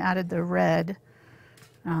 and then I added the red.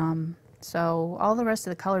 So all the rest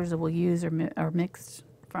of the colors that we'll use are mixed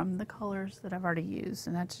from the colors that I've already used,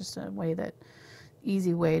 and that's just a way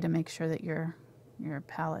easy way to make sure that your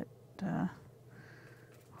palette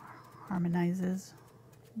harmonizes.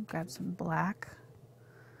 Grab some black.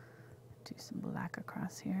 Do some black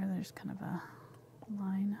across here. There's kind of a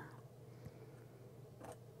line.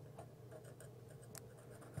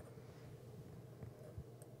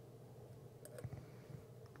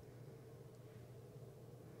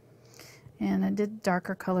 And I did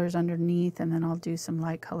darker colors underneath, and then I'll do some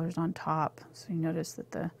light colors on top. So you notice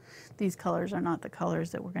that these colors are not the colors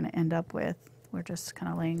that we're going to end up with. We're just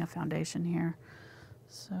kind of laying a foundation here.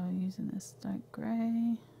 So using this dark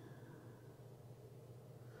gray.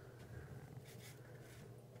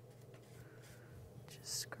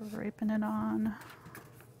 Just scraping it on.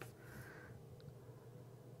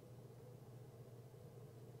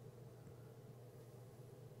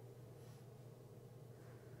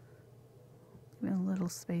 A little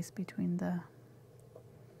space between the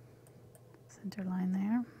center line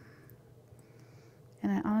there.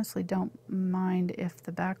 And I honestly don't mind if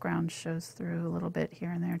the background shows through a little bit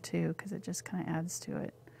here and there too, because it just kind of adds to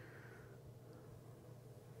it.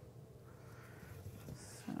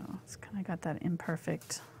 So it's kind of got that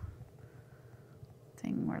imperfect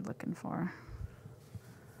thing we're looking for.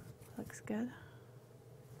 Looks good.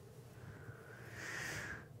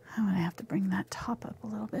 I'm going to have to bring that top up a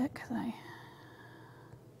little bit because I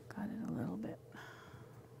got it a little bit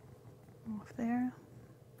off there.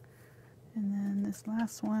 And then this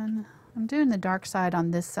last one, I'm doing the dark side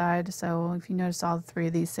on this side, so if you notice all three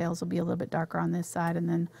of these sails will be a little bit darker on this side, and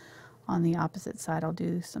then on the opposite side I'll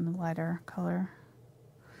do some lighter color.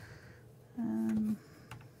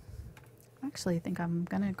 Actually, I think I'm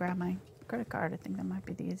going to grab my credit card. I think that might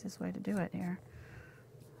be the easiest way to do it here.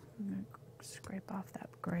 I'm going to scrape off that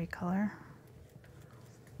gray color.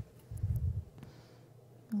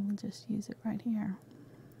 And we'll just use it right here.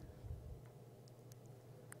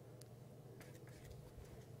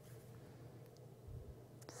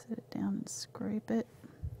 Sit it down and scrape it.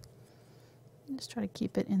 Just try to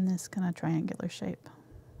keep it in this kind of triangular shape.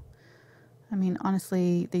 I mean,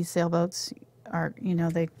 honestly, these sailboats are, you know,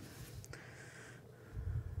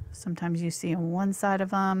 sometimes you see on one side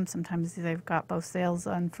of them, sometimes they've got both sails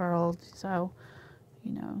unfurled, so,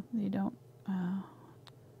 you know, they don't,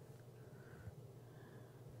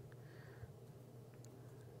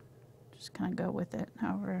 just kind of go with it.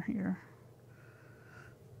 However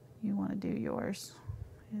you want to do yours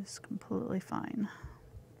is completely fine.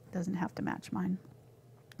 Doesn't have to match mine.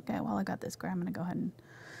 Okay, while I got this gray, I'm going to go ahead and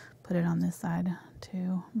put it on this side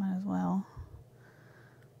too. Might as well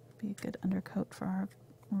be a good undercoat for our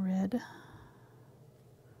red.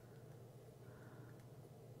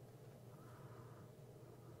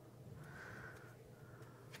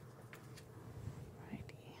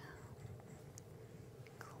 Righty.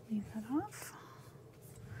 Clean that off.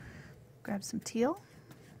 Grab some teal.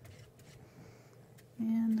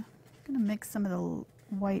 And I'm going to mix some of the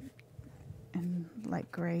white and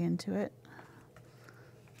light gray into it.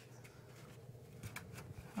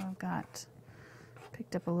 I've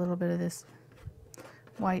picked up a little bit of this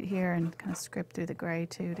white here and kind of scraped through the gray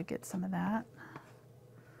too to get some of that.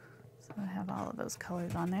 So I have all of those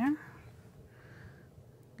colors on there.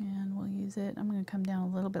 And we'll use it. I'm going to come down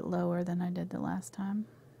a little bit lower than I did the last time.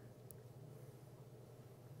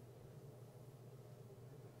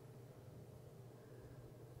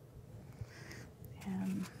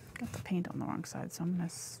 And got the paint on the wrong side, so I'm going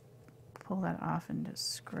to pull that off and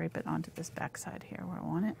just scrape it onto this back side here where I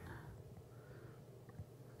want it.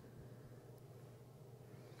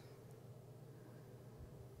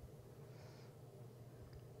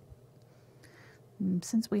 And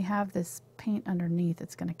since we have this paint underneath,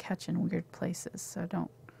 it's going to catch in weird places, so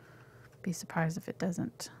don't be surprised if it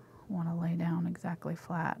doesn't want to lay down exactly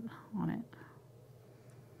flat on it.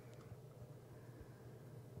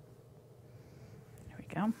 There we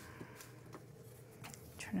go.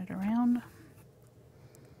 Turn it around.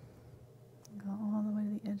 Go all the way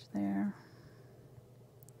to the edge there.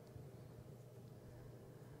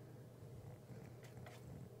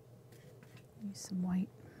 Use some white.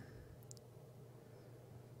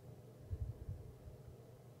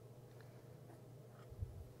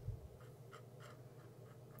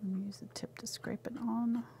 And use the tip to scrape it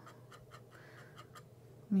on.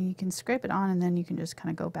 I mean, you can scrape it on and then you can just kind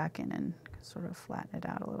of go back in and sort of flatten it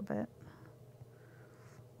out a little bit.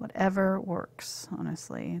 Whatever works,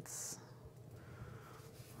 honestly. It's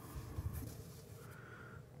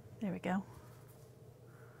there we go.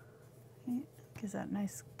 Okay, gives that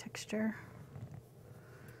nice texture.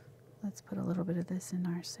 Let's put a little bit of this in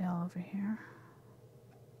our sail over here.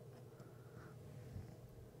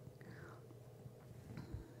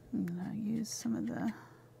 I'm gonna use some of the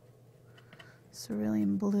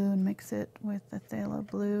Cerulean Blue and mix it with the Phthalo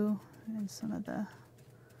Blue and some of the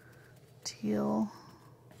teal.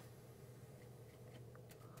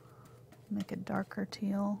 Make a darker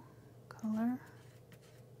teal color.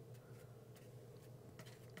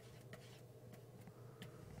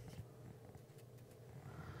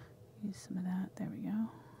 use some of that. There we go.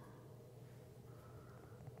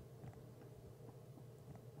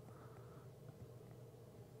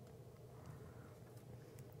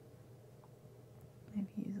 Maybe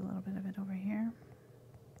use a little bit of it over here.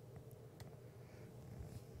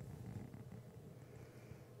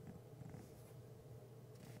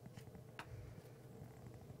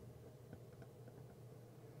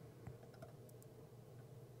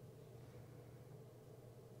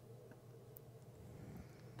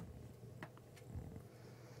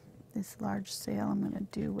 This large sail I'm going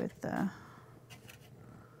to do with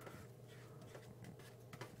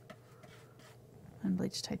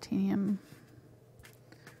Unbleached Titanium.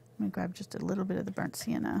 I'm going to grab just a little bit of the burnt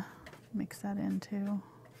sienna, mix that in too.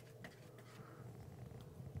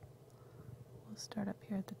 We'll start up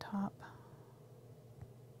here at the top.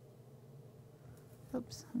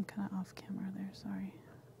 Oops, I'm kind of off camera there, sorry.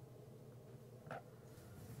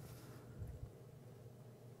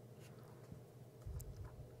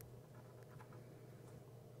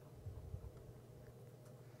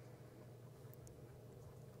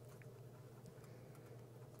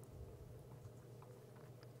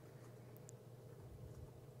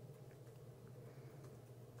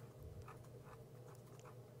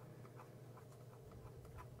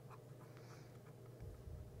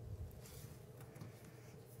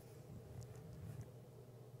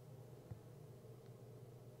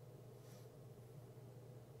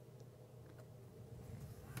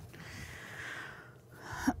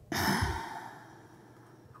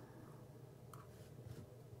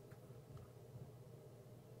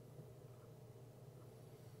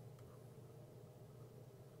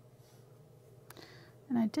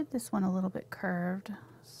 And I did this one a little bit curved,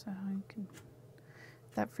 so you can,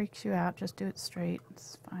 if that freaks you out, just do it straight.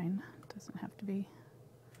 It's fine. It doesn't have to be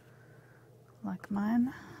like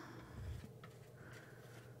mine.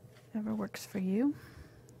 Whatever works for you.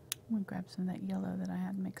 I'm going to grab some of that yellow that I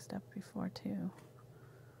had mixed up before too. Use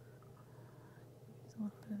a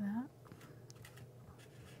little bit of that.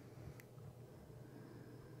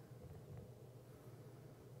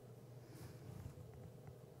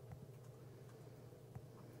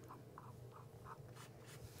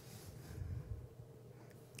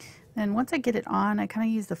 And once I get it on, I kind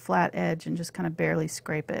of use the flat edge and just kind of barely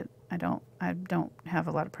scrape it. I don't have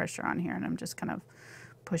a lot of pressure on here, and I'm just kind of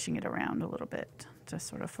pushing it around a little bit to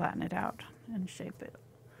sort of flatten it out and shape it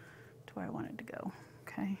to where I want it to go.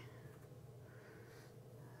 Okay.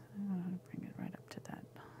 I'm going to bring it right up to that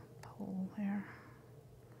pole there.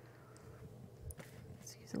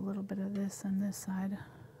 Let's use a little bit of this on this side.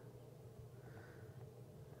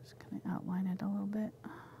 Just kind of outline it a little bit.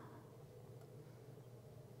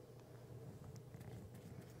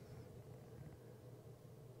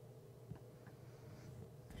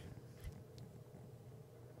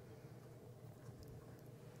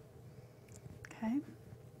 Okay.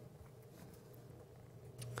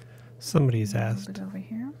 Somebody's asked over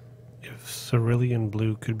here if cerulean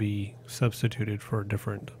blue could be substituted for a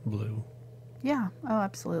different blue. Yeah, oh,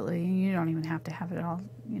 absolutely. You don't even have to have it all,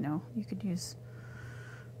 you know, you could use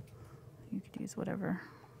whatever.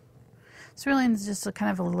 Cerulean is just a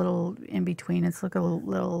kind of a little in between. It's like a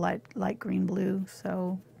little light green blue,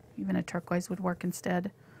 so even a turquoise would work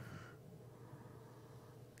instead.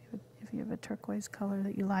 If you have a turquoise color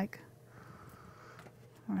that you like.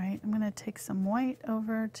 All right, I'm going to take some white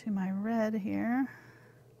over to my red here,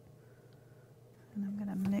 and I'm going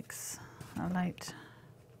to mix a light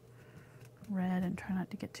red and try not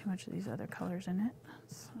to get too much of these other colors in it.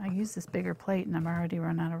 So I use this bigger plate and I've already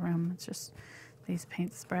run out of room. It's just these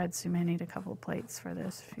paint spreads, so you may need a couple of plates for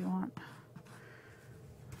this if you want.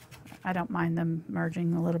 I don't mind them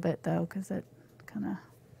merging a little bit though, because it kind of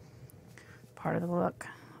part of the look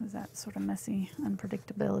is that sort of messy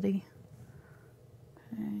unpredictability.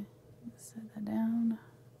 Okay, set that down,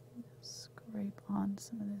 scrape on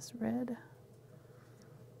some of this red.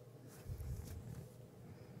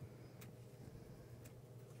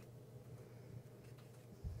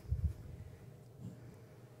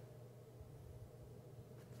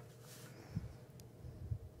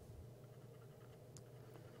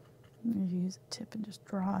 I'm going to use a tip and just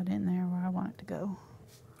draw it in there where I want it to go.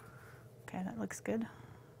 Okay, that looks good.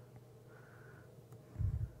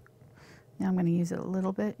 Now I'm going to use it a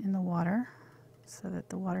little bit in the water so that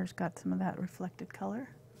the water's got some of that reflected color.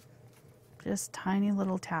 Just tiny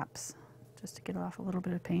little taps just to get off a little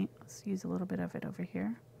bit of paint. Let's use a little bit of it over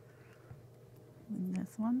here. And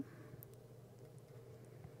this one.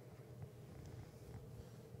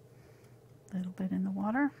 A little bit in the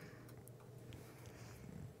water.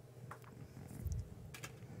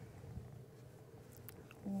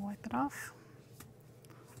 Wipe it off.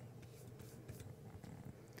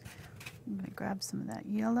 I'm going to grab some of that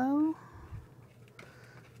yellow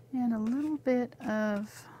and a little bit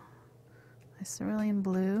of my Cerulean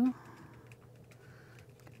Blue.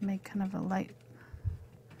 Make kind of a light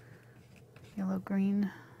yellow-green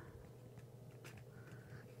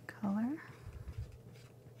color.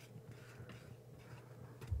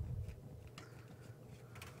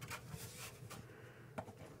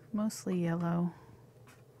 Mostly yellow.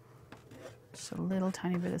 Just a little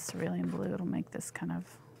tiny bit of Cerulean Blue. It'll make this kind of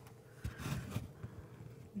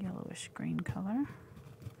yellowish green color.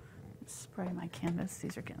 Spray my canvas.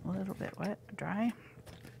 These are getting a little bit wet, dry.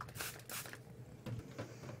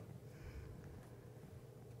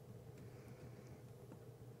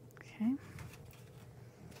 Okay.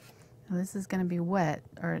 Now this is going to be wet,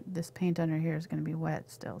 or this paint under here is going to be wet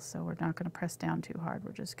still, so we're not going to press down too hard.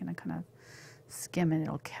 We're just going to kind of skim it.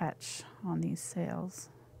 It'll catch on these sails.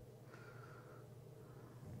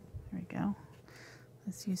 There we go.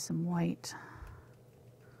 Let's use some white.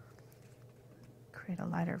 Create a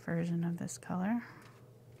lighter version of this color.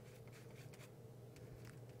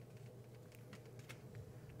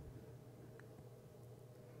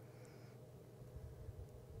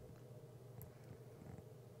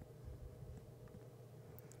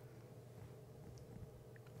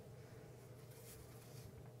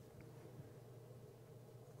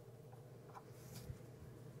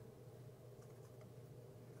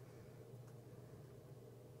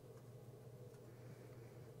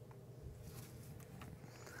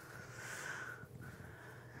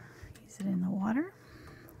 It in the water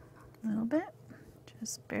a little bit,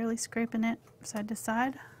 just barely scraping it side to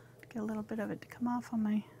side, get a little bit of it to come off on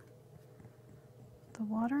the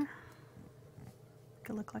water.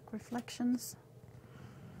 Could look like reflections.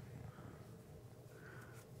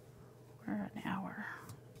 We're an hour.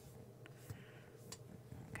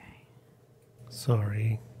 Okay.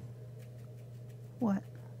 Sorry. What?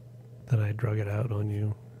 That I drug it out on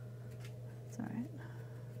you. It's all right.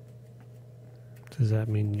 Does that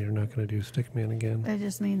mean you're not going to do Stickman again? It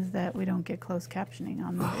just means that we don't get closed captioning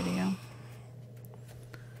on the video.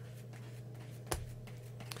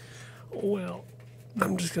 Well,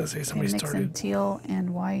 I'm just going to say somebody mixing started. Teal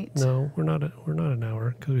and white. No, we're not an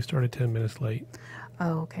hour because we started 10 minutes late.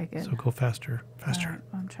 Oh, okay, good. So go faster, faster.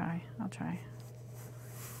 All right, I'll try.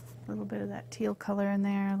 A little bit of that teal color in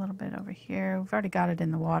there, a little bit over here. We've already got it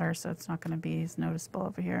in the water, so it's not going to be as noticeable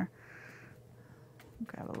over here.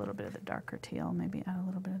 Grab a little bit of the darker teal, maybe add a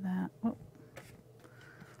little bit of that. Whoa.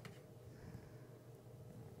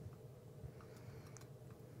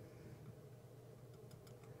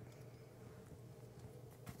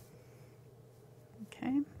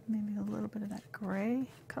 Okay, maybe a little bit of that gray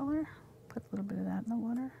color. Put a little bit of that in the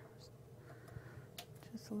water.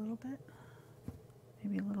 Just a little bit.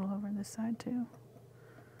 Maybe a little over this side too.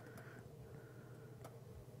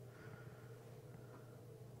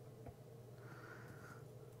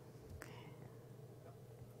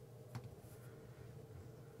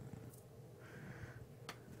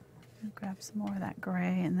 Grab some more of that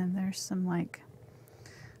gray, and then there's some like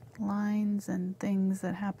lines and things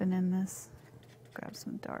that happen in this. Grab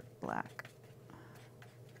some dark black.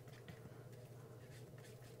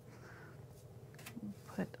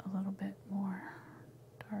 Put a little bit more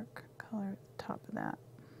dark color at the top of that.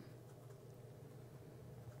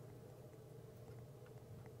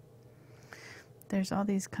 There's all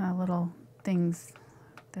these kind of little things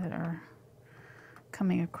that are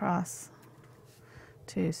coming across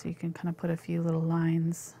too, so you can kind of put a few little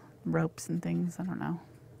lines, ropes and things, I don't know.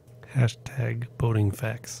 Hashtag boating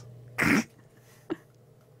facts.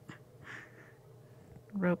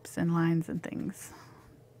 Ropes and lines and things.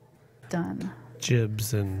 Done.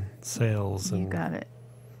 Jibs and sails and you got it.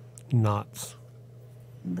 Knots.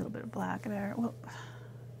 A little bit of black there. Well,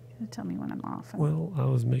 you tell me when I'm off. Well, I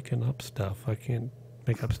was making up stuff. I can't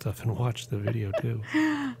make up stuff and watch the video too.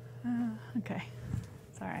 Okay.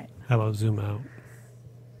 It's all right. How about zoom out?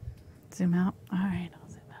 Zoom out? All right, I'll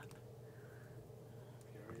zoom out.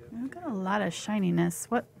 We've got a lot of shininess.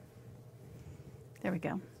 What? There we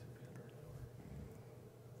go.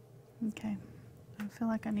 Okay. I feel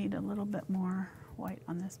like I need a little bit more white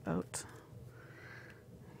on this boat.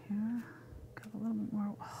 Here. Got a little bit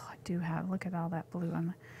more. Oh, I do have. Look at all that blue. I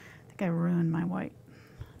think I ruined my white.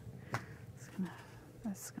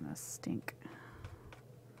 That's gonna stink.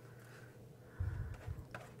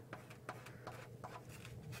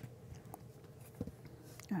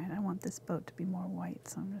 All right, I want this boat to be more white,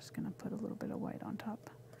 so I'm just going to put a little bit of white on top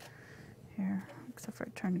here, except for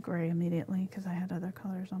it turned gray immediately because I had other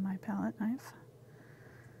colors on my palette knife.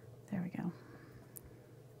 There we go.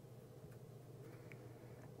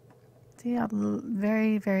 See how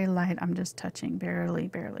very, very light, I'm just touching,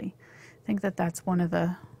 barely. I think that that's one of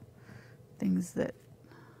the things that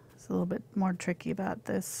is a little bit more tricky about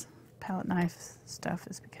this palette knife stuff,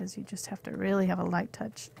 is because you just have to really have a light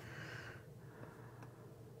touch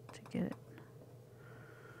to get it.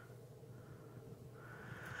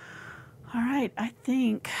 All right, I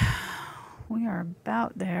think we are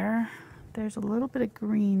about there. There's a little bit of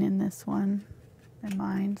green in this one, in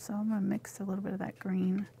mine, so I'm going to mix a little bit of that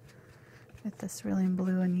green with the cerulean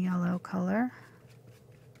blue and yellow color.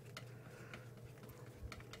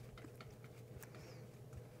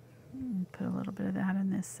 And put a little bit of that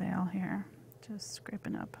in this sail here, just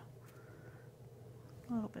scraping up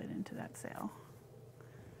a little bit into that sail.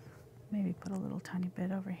 Maybe put a little tiny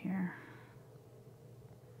bit over here.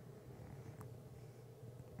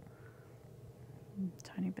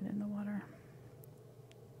 Tiny bit in the water.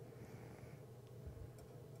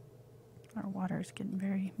 Our water is getting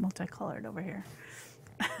very multicolored over here.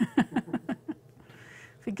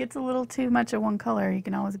 If it gets a little too much of one color, you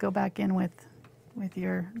can always go back in with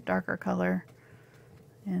your darker color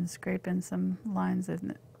and scrape in some lines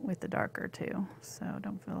with the darker too. So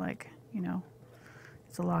don't feel like, you know,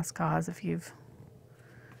 it's a lost cause if you've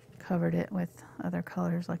covered it with other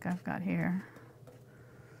colors like I've got here.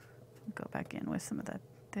 Go back in with some of that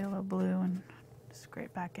Phthalo Blue and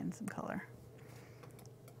scrape back in some color.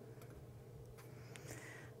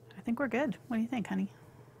 I think we're good. What do you think, honey?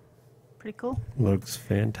 Pretty cool? Looks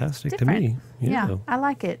fantastic Different. to me. Yeah, I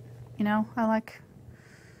like it. You know, I like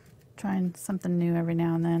trying something new every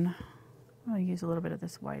now and then. I'll use a little bit of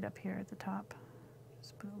this white up here at the top.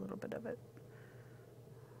 Just put a little bit of it.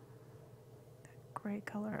 That gray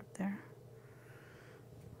color up there.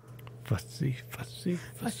 Fussy, fussy,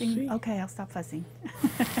 fussy. Fussing? Okay, I'll stop fussing.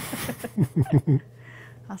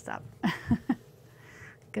 I'll stop.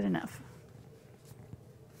 Good enough.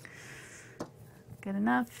 Good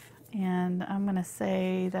enough. And I'm going to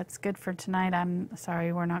say that's good for tonight. I'm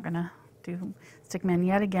sorry, we're not going to do Stickman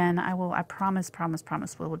yet again. I promise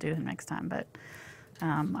we will do him next time. But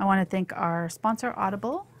I want to thank our sponsor,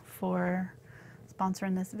 Audible, for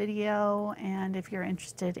sponsoring this video. And if you're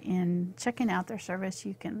interested in checking out their service,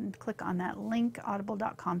 you can click on that link,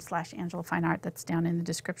 audible.com/AngelaFineArt. That's down in the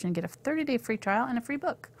description. Get a 30-day free trial and a free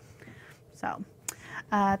book. So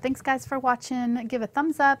thanks guys for watching. Give a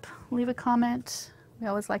thumbs up, leave a comment. We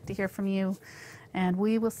always like to hear from you. And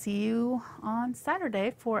we will see you on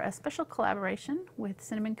Saturday for a special collaboration with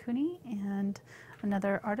Cinnamon Cooney and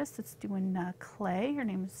another artist that's doing clay. Her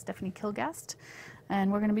name is Stephanie Kilgast.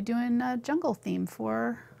 And we're going to be doing a jungle theme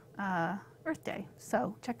for Earth Day.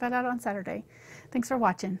 So check that out on Saturday. Thanks for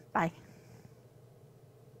watching. Bye.